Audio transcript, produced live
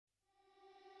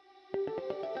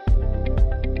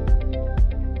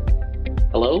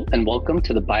Hello, and welcome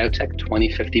to the Biotech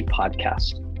 2050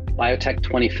 podcast. Biotech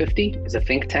 2050 is a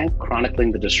think tank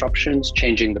chronicling the disruptions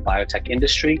changing the biotech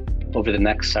industry over the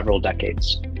next several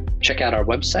decades. Check out our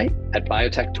website at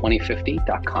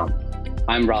biotech2050.com.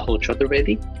 I'm Rahul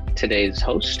Chaturvedi, today's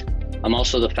host. I'm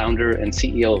also the founder and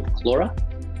CEO of Clora.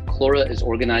 Clora is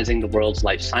organizing the world's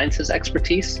life sciences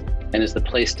expertise and is the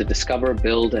place to discover,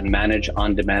 build, and manage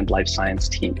on-demand life science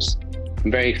teams. I'm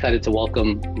very excited to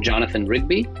welcome Jonathan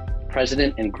Rigby,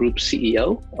 President and Group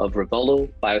CEO of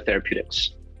Revolo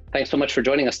Biotherapeutics. Thanks so much for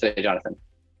joining us today, Jonathan.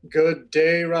 Good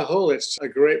day, Rahul. It's a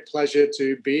great pleasure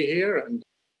to be here, and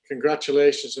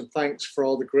congratulations and thanks for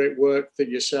all the great work that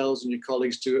yourselves and your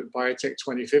colleagues do at Biotech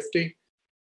 2050.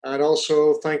 And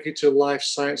also thank you to Life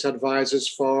Science Advisors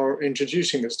for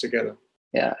introducing us together.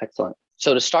 Yeah, excellent.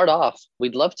 So to start off,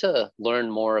 we'd love to learn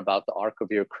more about the arc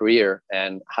of your career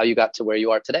and how you got to where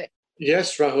you are today.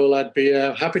 Yes, Rahul, I'd be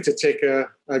happy to take a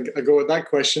go at that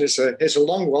question. It's a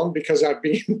long one because I've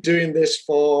been doing this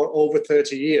for over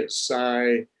 30 years.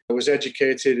 I was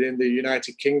educated in the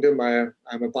United Kingdom. I'm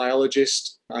a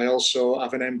biologist. I also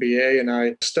have an MBA, and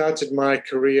I started my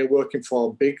career working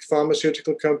for big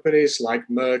pharmaceutical companies like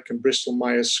Merck and Bristol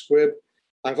Myers Squibb.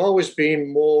 I've always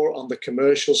been more on the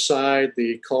commercial side,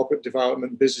 the corporate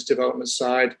development, business development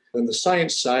side than the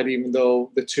science side, even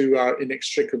though the two are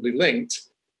inextricably linked.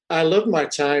 I love my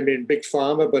time in big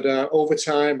pharma, but over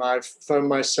time I've found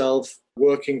myself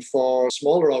working for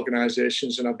smaller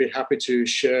organizations, and I'd be happy to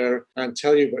share and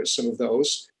tell you about some of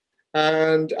those.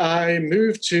 And I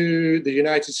moved to the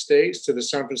United States, to the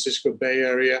San Francisco Bay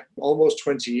Area, almost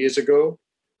 20 years ago.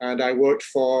 And I worked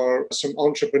for some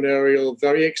entrepreneurial,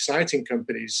 very exciting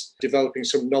companies, developing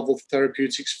some novel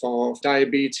therapeutics for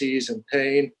diabetes and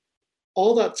pain.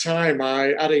 All that time,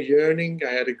 I had a yearning,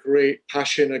 I had a great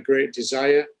passion, a great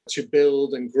desire to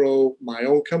build and grow my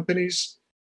own companies.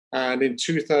 And in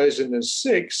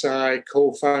 2006, I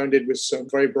co-founded with some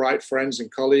very bright friends and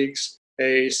colleagues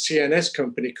a CNS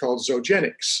company called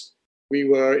Zogenix. We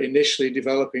were initially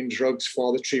developing drugs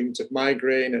for the treatment of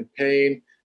migraine and pain.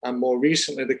 And more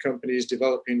recently, the company is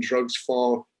developing drugs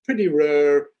for pretty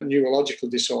rare neurological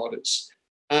disorders.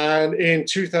 And in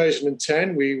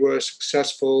 2010, we were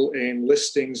successful in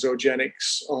listing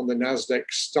Zogenix on the NASDAQ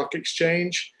stock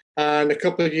exchange. And a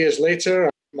couple of years later,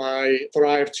 my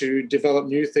drive to develop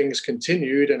new things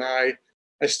continued, and I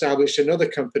established another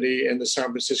company in the San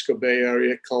Francisco Bay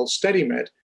Area called SteadyMed,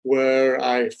 where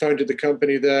I founded the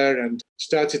company there and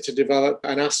started to develop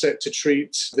an asset to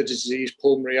treat the disease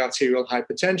pulmonary arterial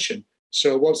hypertension.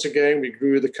 So once again, we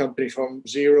grew the company from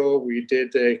zero. We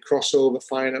did a crossover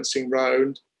financing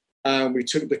round, and we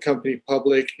took the company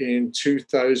public in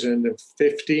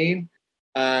 2015.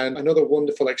 And another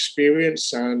wonderful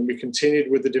experience, and we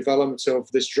continued with the development of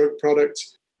this drug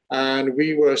product. And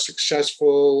we were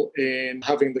successful in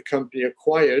having the company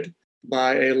acquired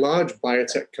by a large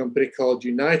biotech company called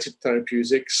United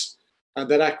Therapeutics. And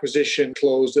that acquisition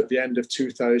closed at the end of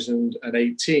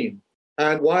 2018.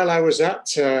 And while I was at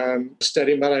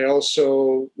SteadyMed, I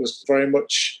also was very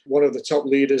much one of the top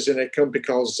leaders in a company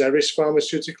called Xeris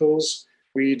Pharmaceuticals.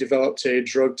 We developed a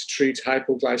drug to treat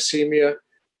hypoglycemia.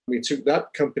 We took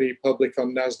that company public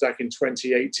on NASDAQ in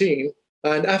 2018.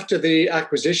 And after the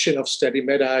acquisition of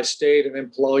SteadyMed, I stayed an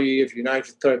employee of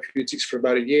United Therapeutics for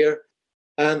about a year.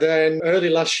 And then early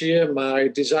last year, my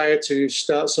desire to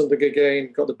start something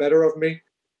again got the better of me.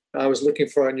 I was looking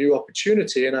for a new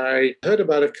opportunity, and I heard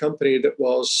about a company that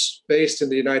was based in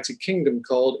the United Kingdom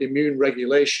called Immune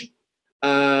Regulation.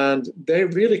 And they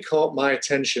really caught my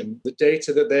attention. The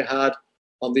data that they had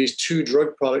on these two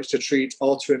drug products to treat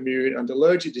autoimmune and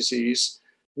allergic disease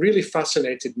really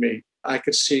fascinated me. I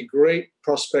could see great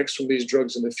prospects from these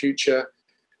drugs in the future.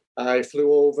 I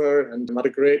flew over and had a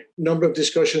great number of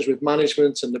discussions with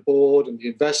management and the board and the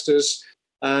investors.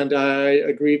 And I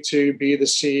agreed to be the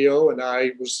CEO, and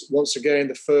I was once again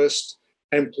the first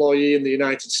employee in the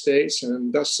United States.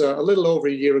 And that's a little over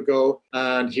a year ago.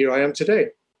 And here I am today.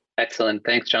 Excellent.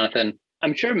 Thanks, Jonathan.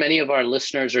 I'm sure many of our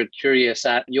listeners are curious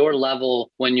at your level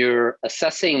when you're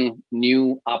assessing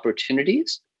new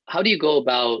opportunities. How do you go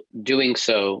about doing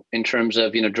so in terms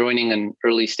of, joining an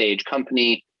early stage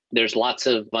company? There's lots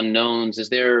of unknowns. Is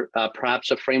there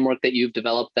perhaps a framework that you've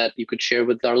developed that you could share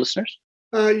with our listeners?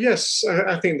 Yes,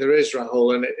 I think there is,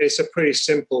 Rahul, and it's a pretty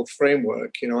simple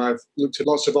framework. I've looked at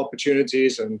lots of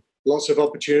opportunities, and lots of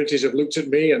opportunities have looked at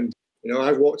me, and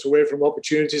I've walked away from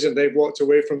opportunities and they've walked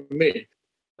away from me.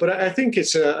 But I think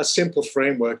it's a simple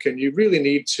framework, and you really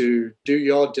need to do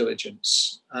your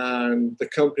diligence. And the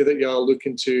company that you're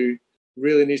looking to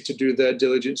really needs to do their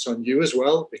diligence on you as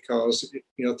well, because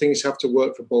things have to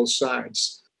work for both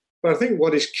sides. But I think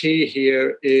what is key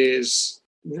here is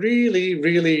really,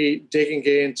 really digging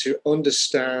in to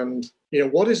understand,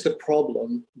 what is the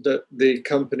problem that the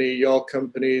company, your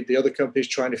company, the other company is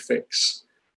trying to fix.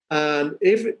 And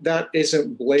if that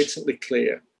isn't blatantly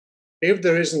clear, if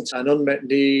there isn't an unmet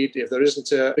need, if there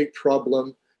isn't a big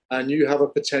problem, and you have a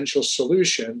potential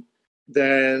solution,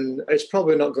 then it's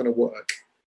probably not going to work.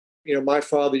 My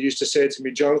father used to say to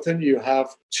me, Jonathan, you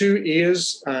have 2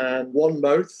 ears and 1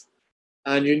 mouth,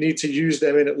 and you need to use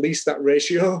them in at least that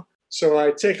ratio. So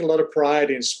I take a lot of pride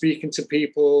in speaking to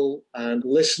people and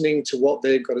listening to what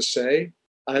they've got to say.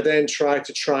 I then try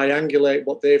to triangulate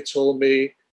what they've told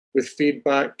me with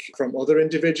feedback from other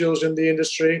individuals in the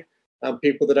industry and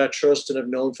people that I trust and have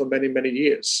known for many, many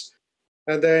years.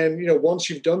 And then, once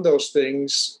you've done those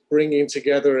things, bringing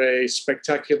together a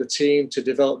spectacular team to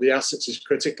develop the assets is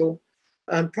critical.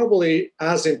 And probably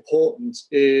as important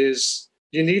is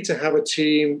you need to have a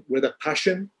team with a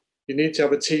passion. You need to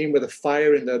have a team with a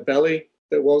fire in their belly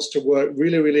that wants to work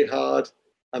really, really hard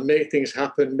and make things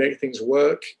happen, make things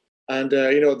work. And,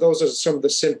 those are some of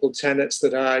the simple tenets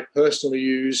that I personally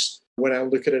use when I'm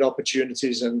looking at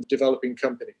opportunities and developing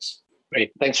companies.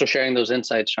 Great. Thanks for sharing those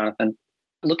insights, Jonathan.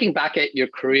 Looking back at your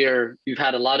career, you've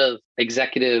had a lot of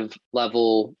executive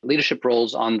level leadership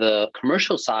roles on the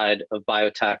commercial side of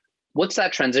biotech. What's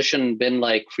that transition been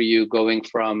like for you going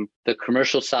from the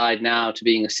commercial side now to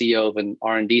being a CEO of an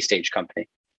R&D stage company?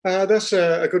 That's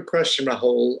a good question,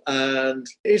 Rahul. And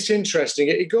it's interesting.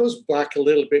 It goes back a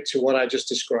little bit to what I just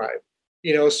described.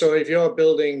 So if you're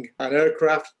building an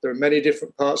aircraft, there are many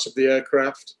different parts of the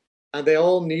aircraft, and they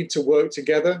all need to work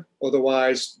together.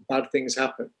 Otherwise, bad things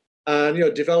happen. And,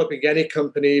 developing any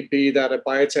company, be that a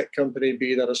biotech company,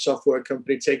 be that a software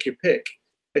company, take your pick.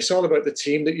 It's all about the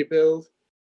team that you build.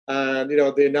 And,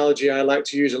 the analogy I like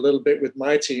to use a little bit with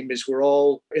my team is we're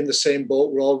all in the same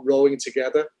boat. We're all rowing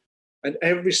together. And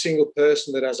every single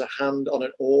person that has a hand on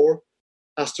an oar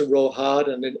has to row hard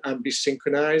and be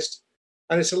synchronized.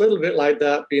 And it's a little bit like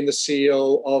that being the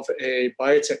CEO of a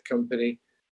biotech company.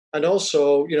 And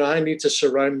also, I need to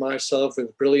surround myself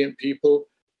with brilliant people.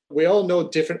 We all know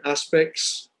different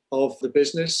aspects of the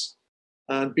business,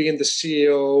 and being the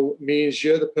CEO means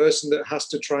you're the person that has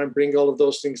to try and bring all of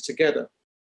those things together.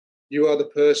 You are the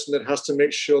person that has to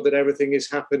make sure that everything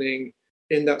is happening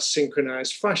in that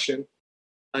synchronized fashion,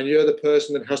 and you're the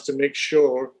person that has to make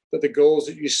sure that the goals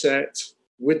that you set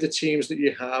with the teams that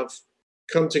you have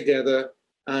come together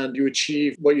and you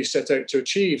achieve what you set out to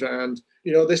achieve. And,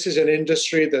 this is an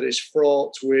industry that is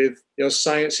fraught with,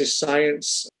 science is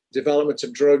science. Development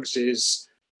of drugs is,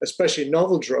 especially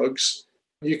novel drugs,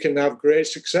 you can have great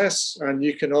success and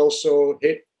you can also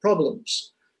hit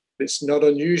problems. It's not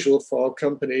unusual for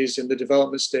companies in the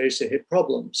development stage to hit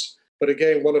problems. But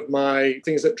again, one of my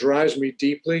things that drives me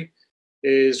deeply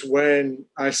is when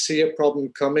I see a problem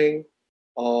coming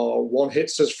or one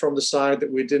hits us from the side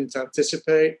that we didn't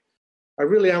anticipate. I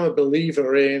really am a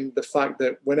believer in the fact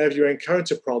that whenever you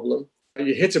encounter a problem,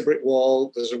 you hit a brick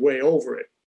wall, there's a way over it.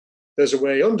 There's a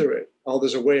way under it, or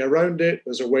there's a way around it,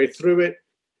 there's a way through it.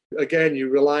 Again,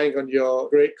 you're relying on your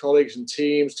great colleagues and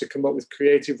teams to come up with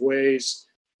creative ways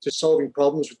to solving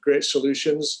problems with great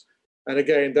solutions. And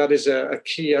again, that is a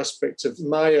key aspect of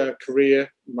my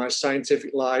career, my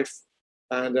scientific life,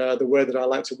 and the way that I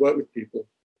like to work with people.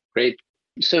 Great.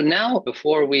 So now,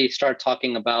 before we start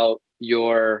talking about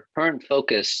your current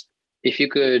focus, if you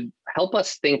could help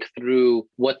us think through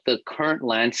what the current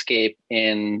landscape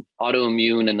in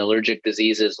autoimmune and allergic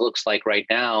diseases looks like right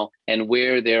now and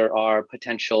where there are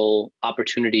potential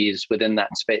opportunities within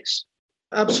that space.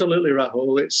 Absolutely,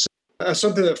 Rahul. It's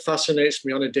something that fascinates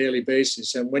me on a daily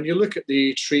basis. And when you look at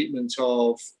the treatment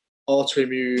of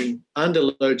autoimmune and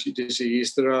allergic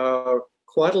disease, there are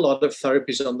quite a lot of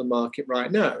therapies on the market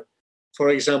right now. For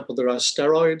example, there are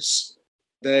steroids.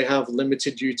 They have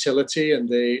limited utility and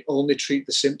they only treat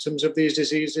the symptoms of these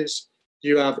diseases.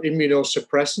 You have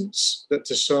immunosuppressants that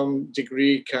to some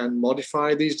degree can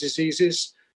modify these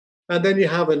diseases. And then you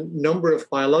have a number of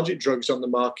biologic drugs on the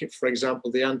market, for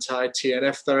example, the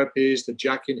anti-TNF therapies, the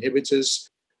JAK inhibitors.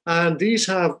 And these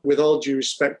have, with all due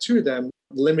respect to them,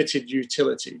 limited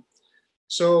utility.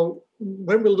 So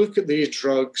when we look at these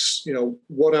drugs,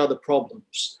 what are the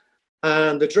problems?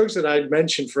 And the drugs that I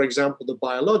mentioned, for example, the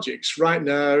biologics, right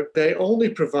now, they only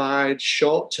provide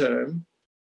short-term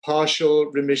partial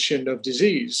remission of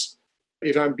disease.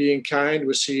 If I'm being kind,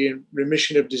 we're seeing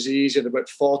remission of disease in about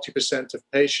 40%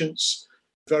 of patients.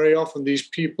 Very often, these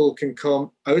people can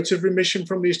come out of remission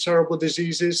from these terrible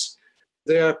diseases.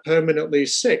 They are permanently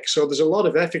sick. So there's a lot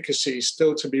of efficacy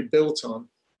still to be built on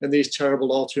in these terrible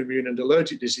autoimmune and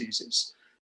allergic diseases.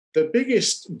 The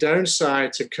biggest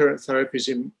downside to current therapies,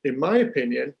 in my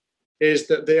opinion, is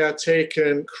that they are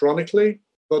taken chronically,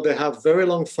 but they have very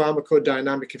long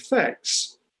pharmacodynamic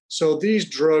effects. So these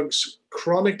drugs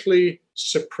chronically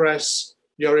suppress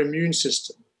your immune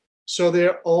system. So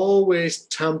they're always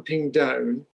tamping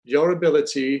down your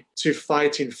ability to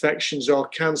fight infections or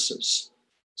cancers.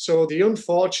 So the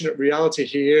unfortunate reality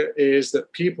here is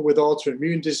that people with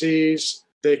autoimmune disease,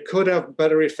 they could have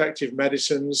better effective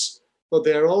medicines, but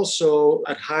they're also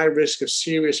at high risk of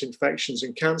serious infections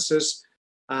and cancers.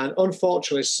 And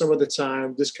unfortunately, some of the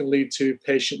time, this can lead to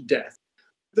patient death.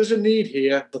 There's a need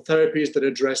here for therapies that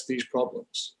address these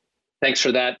problems. Thanks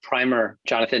for that primer,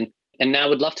 Jonathan. And now I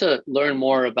would love to learn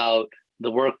more about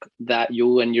the work that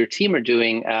you and your team are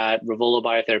doing at Revolo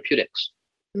Biotherapeutics.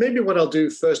 Maybe what I'll do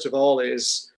first of all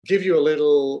is give you a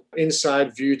little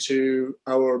inside view to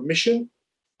our mission.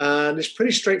 And it's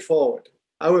pretty straightforward.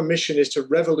 Our mission is to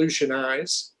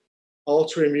revolutionize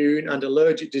autoimmune and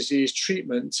allergic disease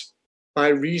treatment by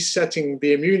resetting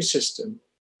the immune system.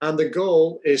 And the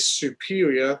goal is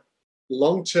superior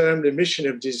long-term remission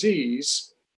of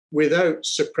disease without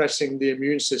suppressing the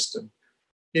immune system.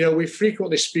 You know, we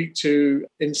frequently speak to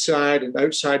inside and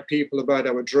outside people about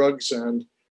our drugs, and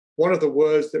one of the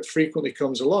words that frequently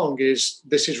comes along is,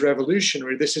 this is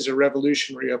revolutionary. This is a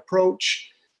revolutionary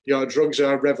approach. Your drugs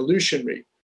are revolutionary.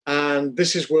 And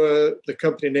this is where the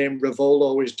company name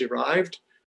Revolo is derived.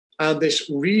 And this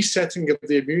resetting of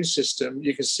the immune system,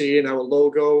 you can see in our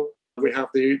logo, we have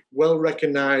the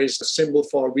well-recognized symbol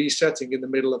for resetting in the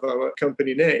middle of our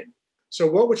company name. So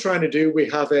what we're trying to do, we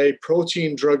have a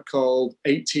protein drug called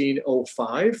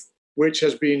 1805, which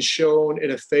has been shown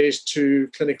in a phase 2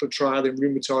 clinical trial in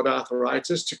rheumatoid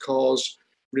arthritis to cause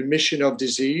remission of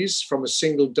disease from a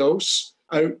single dose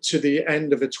out to the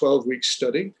end of a 12-week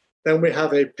study. Then we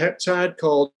have a peptide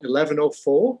called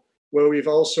 1104, where we've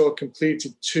also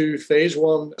completed 2 phase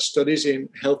 1 studies in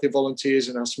healthy volunteers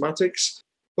and asthmatics.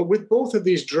 But with both of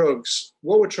these drugs,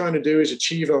 what we're trying to do is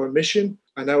achieve our mission,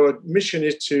 and our mission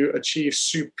is to achieve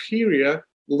superior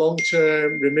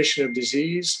long-term remission of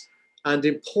disease, and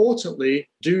importantly,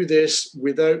 do this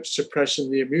without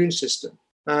suppressing the immune system.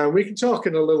 We can talk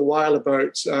in a little while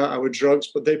about our drugs,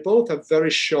 but they both have very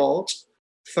short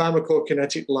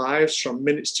pharmacokinetic lives from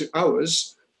minutes to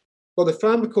hours. But the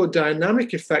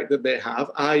pharmacodynamic effect that they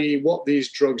have, i.e. what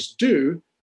these drugs do,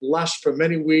 lasts for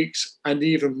many weeks and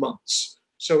even months.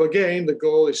 So again, the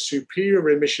goal is superior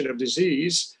remission of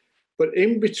disease, but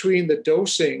in between the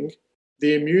dosing,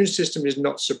 the immune system is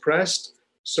not suppressed.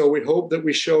 So we hope that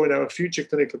we show in our future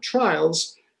clinical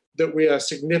trials that we are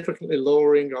significantly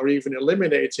lowering or even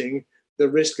eliminating the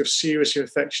risk of serious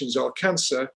infections or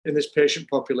cancer in this patient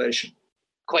population.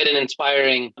 Quite an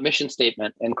inspiring mission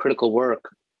statement and critical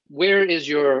work. Where is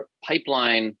your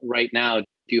pipeline right now? Do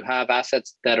you have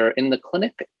assets that are in the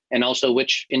clinic? And also,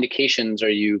 which indications are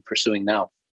you pursuing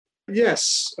now?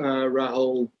 Yes,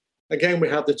 Rahul. Again, we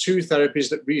have the 2 therapies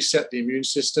that reset the immune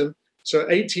system. So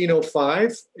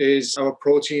 1805 is our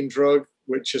protein drug,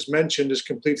 which, as mentioned, has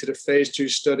completed a phase 2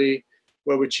 study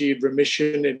where we achieved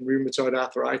remission in rheumatoid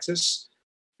arthritis.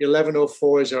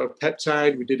 1104 is our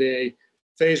peptide. We did a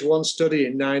phase 1 study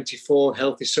in 94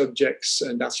 healthy subjects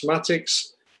and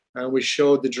asthmatics, and we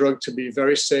showed the drug to be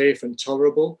very safe and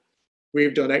tolerable.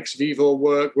 We've done ex vivo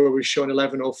work where we've shown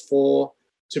 1104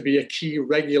 to be a key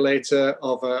regulator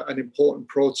of an important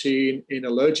protein in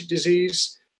allergic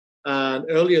disease. And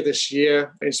earlier this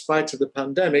year, in spite of the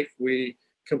pandemic, we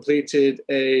completed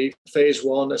a phase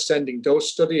 1 ascending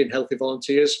dose study in healthy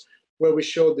volunteers where we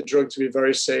showed the drug to be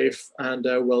very safe and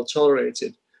well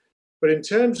tolerated. But in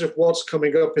terms of what's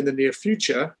coming up in the near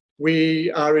future, we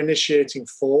are initiating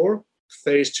 4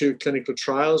 phase 2 clinical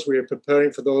trials. We are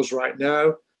preparing for those right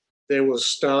now. They will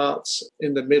start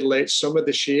in the mid-late summer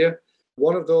this year.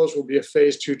 One of those will be a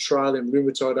phase 2 trial in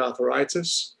rheumatoid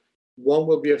arthritis. One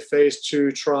will be a phase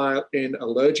 2 trial in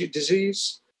allergic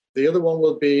disease. The other one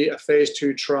will be a phase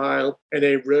 2 trial in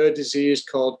a rare disease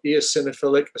called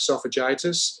eosinophilic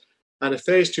esophagitis, and a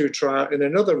phase 2 trial in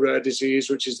another rare disease,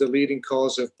 which is the leading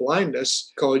cause of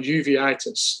blindness, called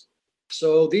uveitis.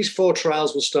 So these 4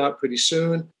 trials will start pretty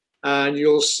soon, and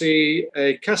you'll see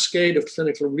a cascade of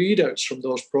clinical readouts from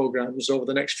those programs over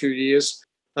the next few years,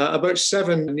 about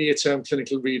 7 near-term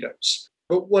clinical readouts.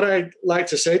 But what I'd like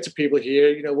to say to people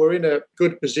here, we're in a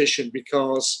good position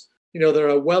because, there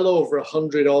are well over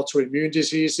 100 autoimmune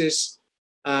diseases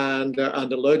and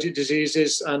allergic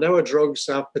diseases, and our drugs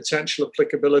have potential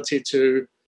applicability to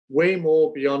way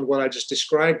more beyond what I just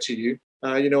described to you.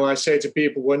 I say to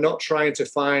people, we're not trying to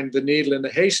find the needle in the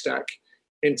haystack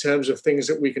in terms of things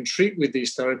that we can treat with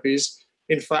these therapies.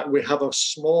 In fact, we have a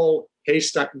small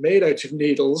haystack made out of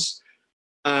needles.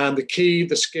 And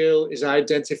the skill is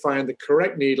identifying the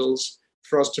correct needles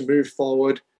for us to move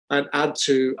forward and add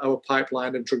to our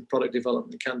pipeline of drug product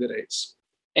development candidates.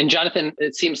 And Jonathan,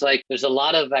 it seems like there's a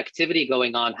lot of activity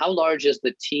going on. How large is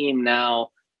the team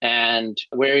now, and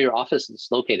where are your offices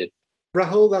located?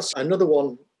 Rahul, that's another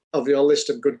one of your list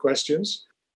of good questions.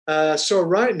 So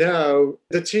right now,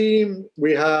 the team,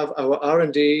 we have our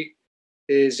R&D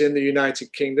is in the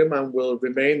United Kingdom and will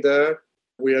remain there.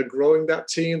 We are growing that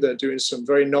team. They're doing some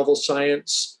very novel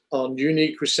science on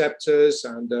unique receptors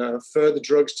and further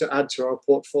drugs to add to our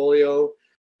portfolio.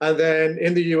 And then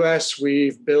in the US,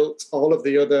 we've built all of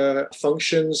the other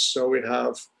functions. So we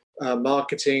have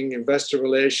marketing, investor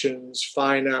relations,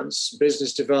 finance,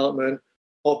 business development,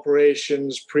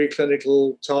 operations,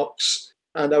 preclinical tox,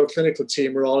 and our clinical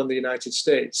team are all in the United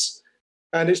States.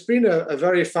 And it's been a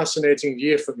very fascinating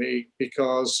year for me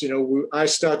because, I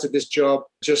started this job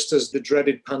just as the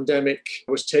dreaded pandemic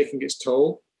was taking its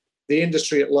toll. The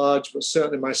industry at large, but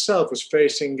certainly myself, was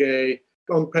facing an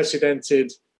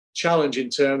unprecedented challenge in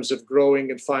terms of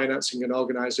growing and financing an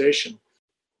organization.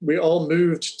 We all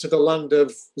moved to the land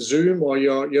of Zoom or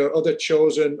your other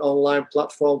chosen online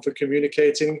platform for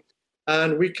communicating.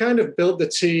 And we kind of built the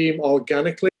team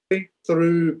organically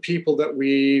through people that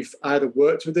we've either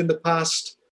worked with in the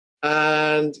past.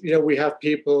 And, we have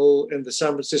people in the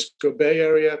San Francisco Bay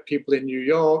Area, people in New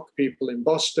York, people in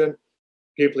Boston,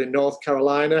 people in North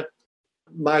Carolina.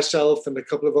 Myself and a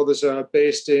couple of others are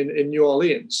based in New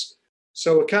Orleans.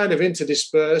 So we're kind of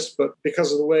interdispersed, but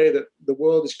because of the way that the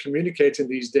world is communicating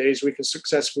these days, we can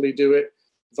successfully do it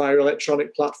via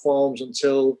electronic platforms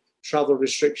until travel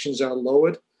restrictions are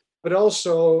lowered. But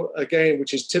also, again,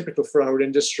 which is typical for our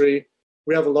industry,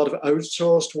 we have a lot of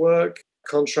outsourced work,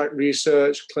 contract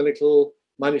research, clinical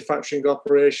manufacturing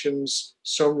operations,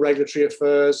 some regulatory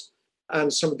affairs,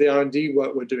 and some of the R&D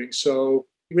work we're doing. So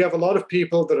we have a lot of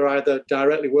people that are either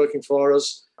directly working for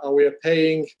us or we are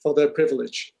paying for their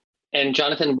privilege. And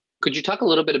Jonathan, could you talk a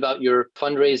little bit about your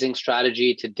fundraising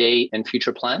strategy to date and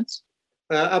future plans?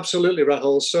 Absolutely,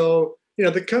 Rahul. So,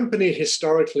 the company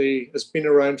historically has been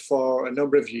around for a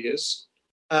number of years,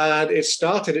 and it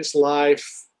started its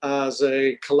life as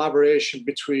a collaboration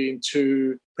between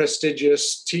two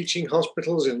prestigious teaching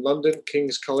hospitals in London,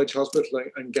 King's College Hospital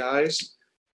and Guy's.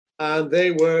 And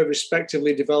they were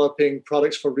respectively developing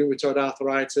products for rheumatoid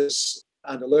arthritis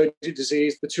and allergic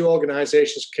disease. The two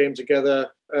organizations came together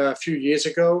a few years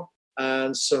ago,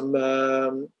 and some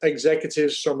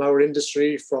executives from our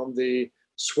industry, from the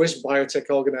Swiss biotech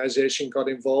organization, got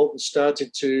involved and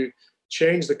started to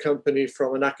change the company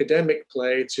from an academic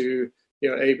play to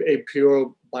a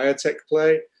pure biotech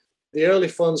play. The early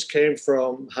funds came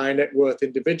from high net worth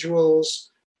individuals,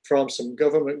 from some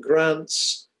government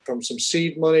grants, from some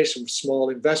seed money, some small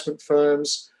investment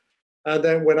firms. And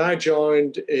then when I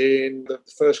joined in the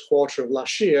first quarter of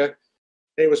last year,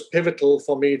 it was pivotal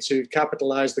for me to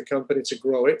capitalize the company to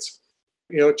grow it.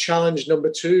 Challenge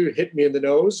number 2 hit me in the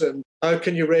nose. And how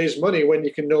can you raise money when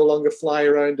you can no longer fly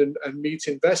around and meet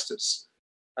investors?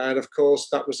 And of course,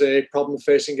 that was a problem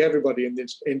facing everybody in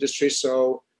this industry.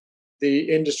 So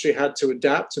the industry had to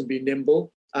adapt and be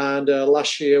nimble. And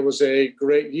last year was a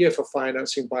great year for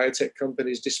financing biotech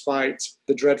companies, despite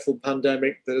the dreadful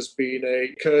pandemic that has been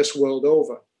a curse world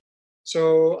over.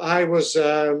 So I was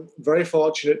very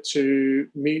fortunate to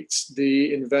meet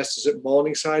the investors at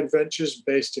Morningside Ventures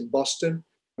based in Boston.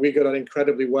 We got on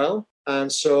incredibly well.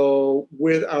 And so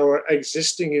with our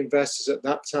existing investors at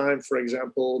that time, for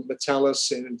example,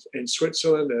 Metellus in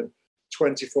Switzerland and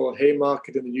 24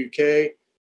 Haymarket in the UK,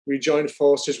 we joined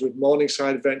forces with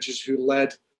Morningside Ventures, who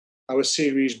led our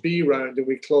Series B round, and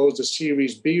we closed a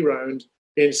Series B round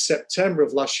in September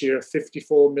of last year of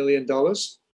 $54 million.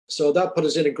 So that put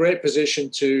us in a great position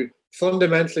to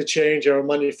fundamentally change our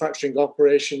manufacturing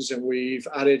operations, and we've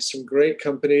added some great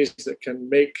companies that can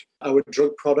make our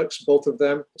drug products, both of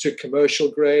them, to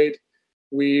commercial grade.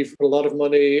 We've put a lot of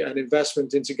money and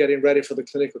investment into getting ready for the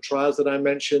clinical trials that I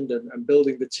mentioned and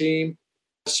building the team.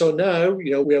 So now,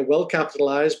 we are well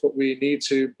capitalized, but we need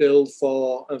to build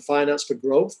for and finance for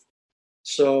growth.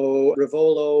 So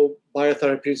Revolo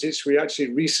Biotherapeutics, we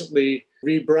actually recently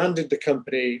rebranded the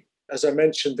company. As I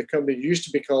mentioned, the company used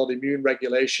to be called Immune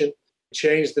Regulation,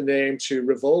 changed the name to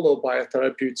Revolo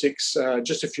Biotherapeutics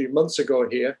just a few months ago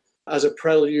here as a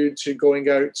prelude to going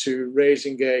out to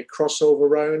raising a crossover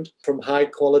round from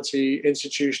high-quality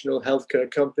institutional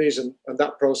healthcare companies. And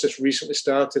that process recently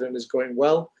started and is going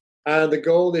well. And the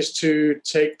goal is to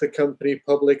take the company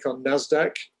public on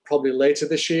NASDAQ probably later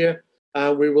this year.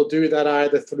 And we will do that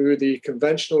either through the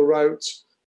conventional route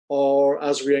or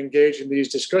as we engage in these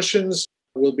discussions,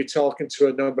 we'll be talking to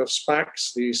a number of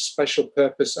SPACs, these special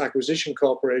purpose acquisition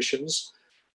corporations.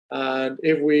 And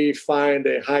if we find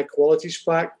a high quality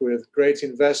SPAC with great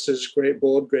investors, great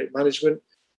board, great management,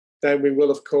 then we will,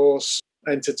 of course,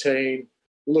 entertain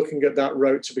looking at that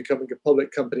route to becoming a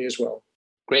public company as well.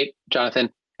 Great, Jonathan.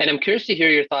 And I'm curious to hear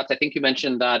your thoughts. I think you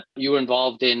mentioned that you were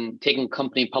involved in taking a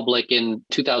company public in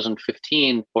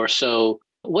 2015 or so.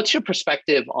 What's your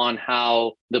perspective on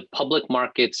how the public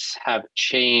markets have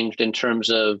changed in terms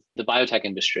of the biotech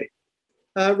industry?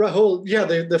 Rahul,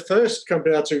 the first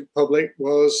company I took public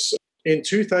was in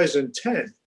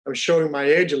 2010. I'm showing my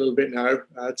age a little bit now.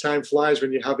 Time flies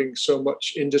when you're having so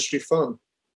much industry fun.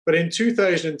 But in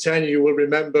 2010, you will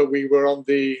remember we were on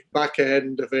the back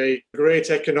end of a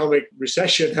great economic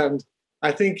recession. And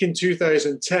I think in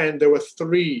 2010, there were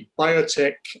 3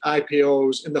 biotech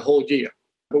IPOs in the whole year.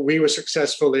 But we were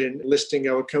successful in listing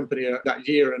our company that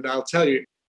year. And I'll tell you,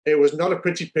 it was not a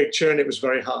pretty picture and it was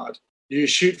very hard. You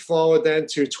shoot forward then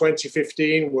to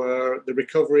 2015, where the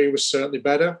recovery was certainly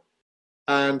better.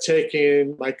 And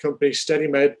taking my company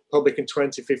SteadyMed public in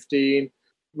 2015,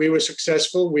 we were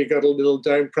successful. We got a little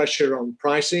down pressure on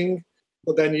pricing.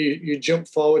 But then you jump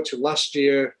forward to last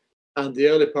year and the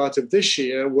early part of this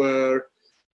year, where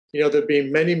there've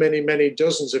been many, many, many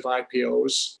dozens of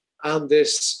IPOs and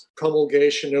this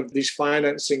promulgation of these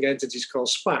financing entities called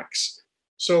SPACs.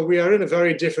 So we are in a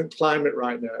very different climate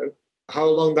right now. How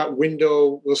long that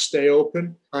window will stay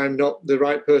open, I'm not the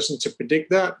right person to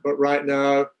predict that, but right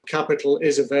now capital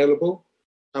is available.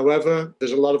 However,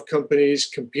 there's a lot of companies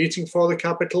competing for the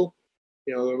capital.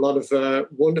 There are a lot of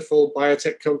wonderful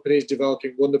biotech companies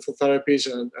developing wonderful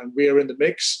therapies, and we are in the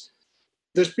mix.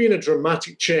 There's been a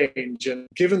dramatic change, and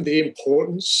given the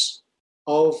importance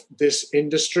of this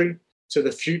industry to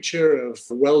the future of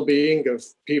well-being of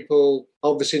people,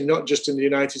 obviously not just in the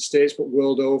United States, but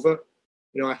world over,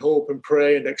 I hope and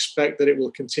pray and expect that it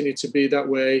will continue to be that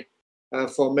way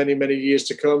for many, many years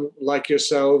to come, like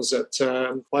yourselves at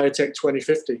Biotech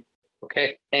 2050.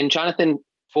 Okay. And Jonathan,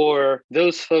 for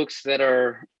those folks that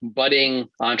are budding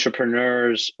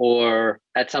entrepreneurs or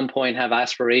at some point have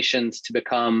aspirations to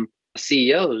become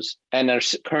CEOs and are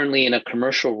currently in a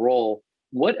commercial role,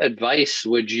 what advice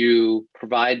would you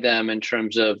provide them in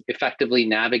terms of effectively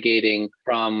navigating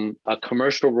from a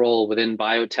commercial role within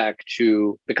biotech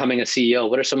to becoming a CEO?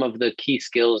 What are some of the key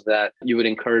skills that you would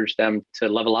encourage them to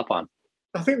level up on?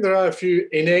 I think there are a few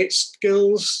innate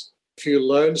skills, a few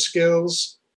learned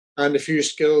skills, and a few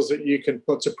skills that you can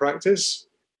put to practice.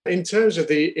 In terms of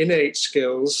the innate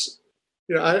skills,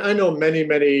 I know many,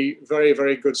 many very,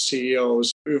 very good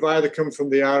CEOs who've either come from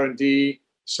the R&D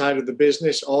side of the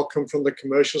business or come from the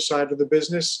commercial side of the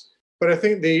business. But I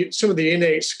think some of the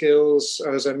innate skills,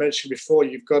 as I mentioned before,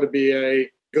 you've got to be a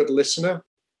good listener.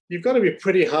 You've got to be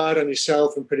pretty hard on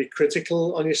yourself and pretty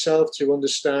critical on yourself to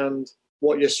understand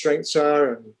what your strengths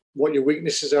are and what your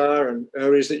weaknesses are and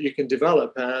areas that you can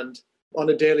develop. And on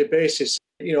a daily basis,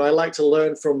 I like to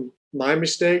learn from my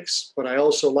mistakes, but I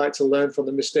also like to learn from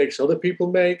the mistakes other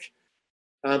people make.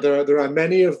 And there are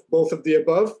many of both of the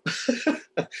above.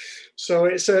 So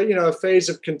it's a phase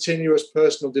of continuous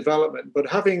personal development, but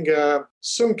having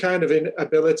some kind of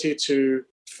ability to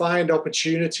find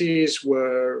opportunities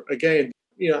where, again,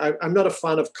 I'm not a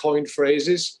fan of coined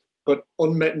phrases, but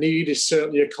unmet need is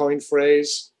certainly a coined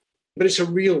phrase, but it's a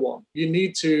real one. You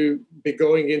need to be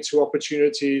going into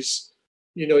opportunities.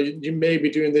 You may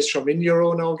be doing this from in your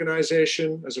own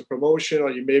organization as a promotion, or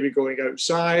you may be going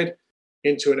outside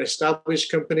into an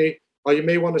established company, or you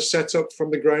may want to set up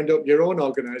from the ground up your own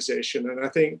organization. And I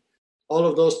think all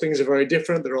of those things are very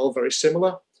different. They're all very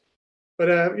similar.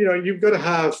 But, you've got to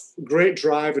have great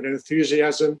drive and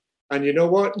enthusiasm. And you know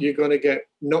what? You're going to get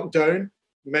knocked down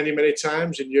many, many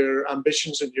times in your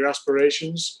ambitions and your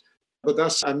aspirations. But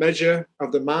that's a measure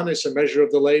of the man. It's a measure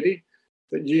of the lady,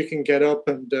 that you can get up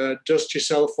and dust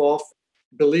yourself off,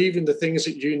 believe in the things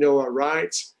that you know are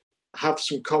right, have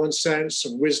some common sense,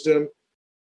 some wisdom,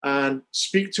 and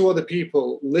speak to other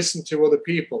people, listen to other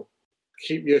people.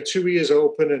 Keep your 2 ears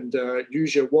open and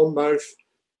use your one mouth.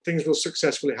 Things will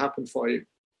successfully happen for you.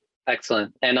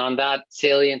 Excellent. And on that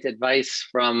salient advice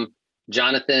from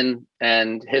Jonathan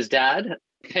and his dad,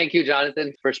 thank you,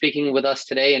 Jonathan, for speaking with us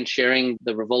today and sharing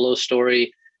the Revolo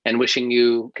story, and wishing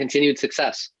you continued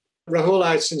success. Rahul,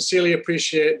 I sincerely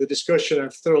appreciate the discussion.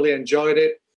 I've thoroughly enjoyed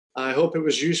it. I hope it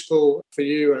was useful for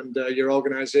you and your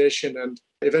organization. And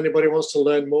if anybody wants to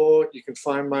learn more, you can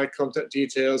find my contact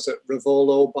details at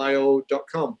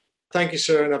revolobio.com. Thank you,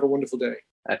 sir, and have a wonderful day.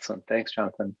 Excellent. Thanks,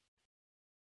 Jonathan.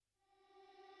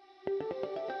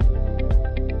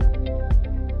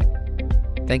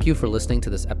 Thank you for listening to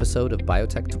this episode of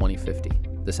Biotech 2050.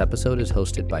 This episode is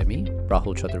hosted by me,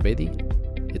 Rahul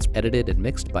Chaturvedi. It's edited and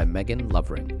mixed by Megan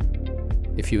Lovering.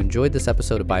 If you enjoyed this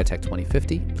episode of Biotech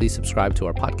 2050, please subscribe to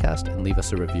our podcast and leave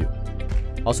us a review.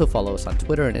 Also follow us on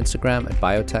Twitter and Instagram at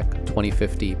Biotech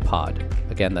 2050 Pod.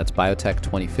 Again, that's Biotech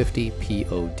 2050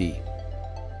 POD.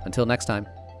 Until next time.